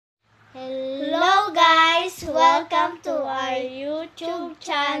Hello guys! Welcome to our YouTube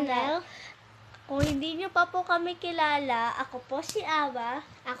channel. Kung hindi nyo pa po kami kilala, ako po si Ava.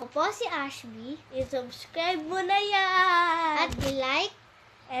 Ako po si Ashby. I-subscribe mo na yan! At like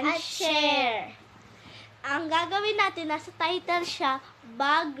and share! Ang gagawin natin, nasa title siya,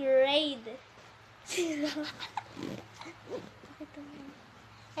 Bag Raid.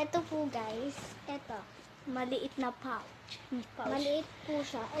 Ito po guys. Ito. Maliit na pouch. Maliit po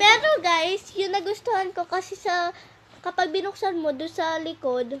siya. Pero guys, yung nagustuhan ko kasi sa kapag binuksan mo doon sa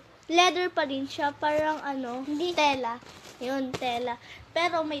likod, leather pa rin siya, parang Hindi. tela. Yun, tela.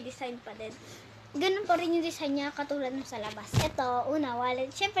 Pero may design pa din. Ganun pa rin yung design niya katulad ng sa labas. Ito, una, wallet.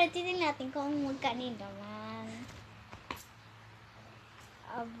 Siyempre, titignan natin kung magkano naman.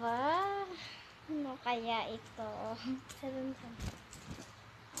 Aba, ano kaya ito? Okay.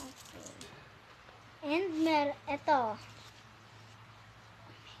 And ito.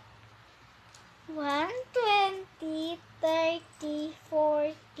 120, 30,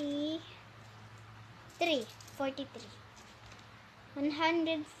 40, 43. 140.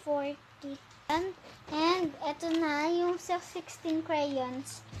 And ito na yung 16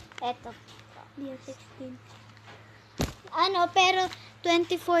 crayons. Ito. Yeah, 16. Pero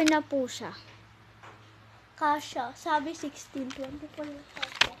 24 na po siya. Kasha. Sabi 16, 24 na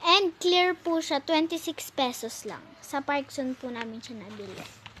kasha. And clear po siya, 26 pesos lang. Sa Parkson po namin siya nabili.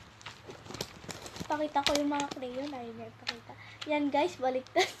 Pakita ko yung mga crayon. Ay, hindi pakita. Yan guys,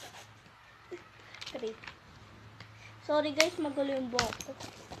 baliktad. Great. Sorry guys, magulo yung buhok ko.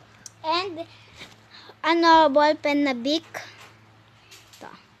 And, ballpen na Bic. Ito.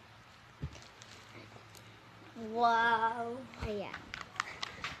 Wow. Ayan.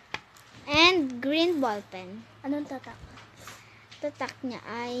 And, green ballpen. Anong tatak? Tatak niya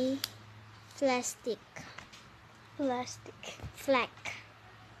ay plastic. Plastic. Fleck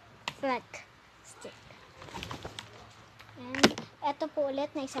stick. And, eto po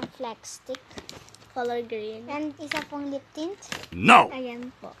ulit na isang fleck stick. Color green. And, isa pong lip tint. No! Ayan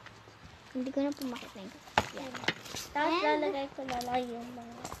po. Hindi ko na po makita yung yan. Tapos And, lalagay ko na lang yung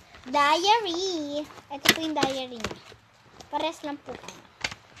mga... Diary. Ito po yung diary niya. Pares lang po kayo.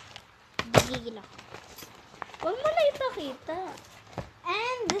 Gigil ako. Huwag mo na ipakita.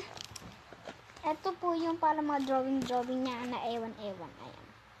 And, ito po yung para mga drawing niya na ewan. Ayan.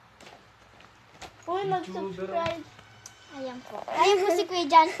 Uy, mag-subscribe. Ayan po. Ayan po si Kuya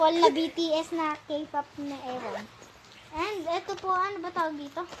John Paul na BTS na K-pop na ewan. And, ito po, ano ba tawag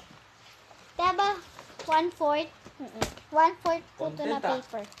dito? Diba, 1/4? 1/4 po ito na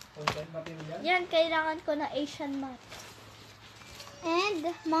paper. Yan, kailangan ko na Asian math. And,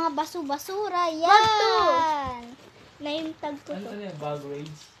 mga basura. Wag Yan! Name tag ko to. Ano yan? Bag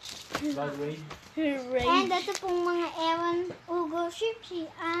raids? Bag raid? And, ito pong mga ewan. Ugo, shipshi,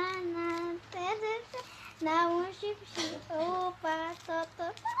 now shipshi, opa,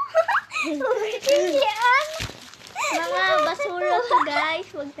 toto. Ugo, shipshi, Mga basura to guys.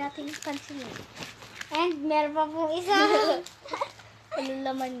 Huwag natin pansinin. And, meron pa pong isa. Ano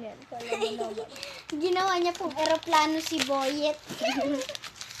laman yan? Kala mo naman. Ginawa niya pong eroplano si Boyet.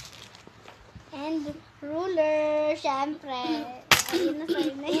 And, ruler, syempre. Ayun na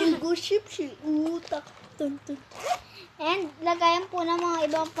sa'yo na yun. Ugo ship si utak. Tuntun. And, lagayan po ng mga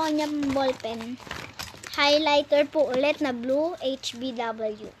ibang pang niyang ballpen. Highlighter po ulit na blue,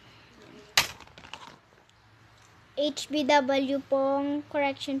 HBW. HBW pong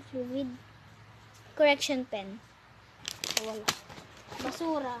correction pen. Wala.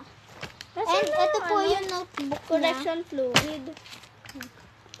 Basura. And, ito po yung notebook correction fluid.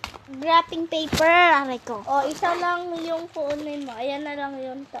 Wrapping paper. Aray ko. O, isa lang yung kuunin mo. Ayan na lang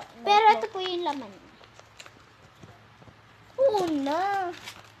yung Pero ito po yung laman. Una.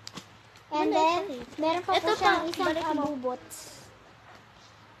 And Ano then, yung meron pa po Ito siyang pa, isang balik mo. abubots.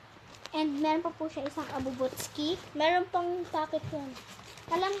 And meron pa po siya isang abubotski. Meron pang packet yan.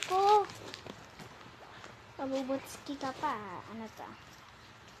 Alam ko. Abubotski ka pa. Ano to?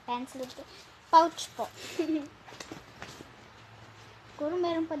 Pencil to. Pouch po. Siguro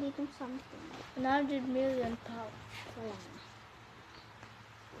meron pa ditong something. 100 million pounds. Wala na.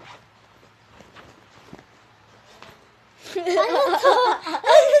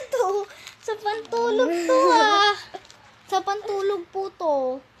 Ano to? Sa pantulog to Sa pantulog po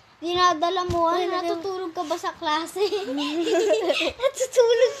to. Dinadala mo. Natutulog ka ba sa klase?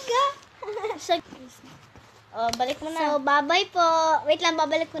 Natutulog ka? Balik mo na. So, bye-bye po. Wait lang,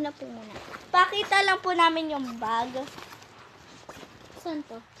 babalik ko na po muna. Pakita lang po namin yung bag. Saan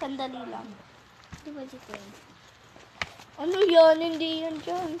to? Sandali lang. Di ba dito yun? Ano yan? Hindi yan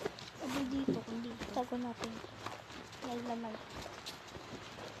dyan. Sabi dito, kung dito. Tago natin. May laman.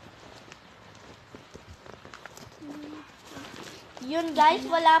 Yun guys,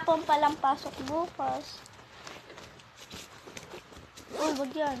 wala pong palang pasok bukas. Oh,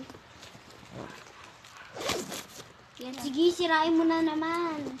 wag yan. Yan, sige, sirain mo na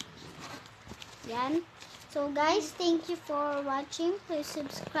naman. Yan. So guys, thank you for watching. Please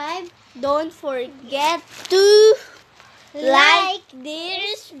subscribe. Don't forget to like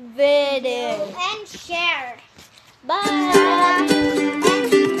this video. And share. Bye!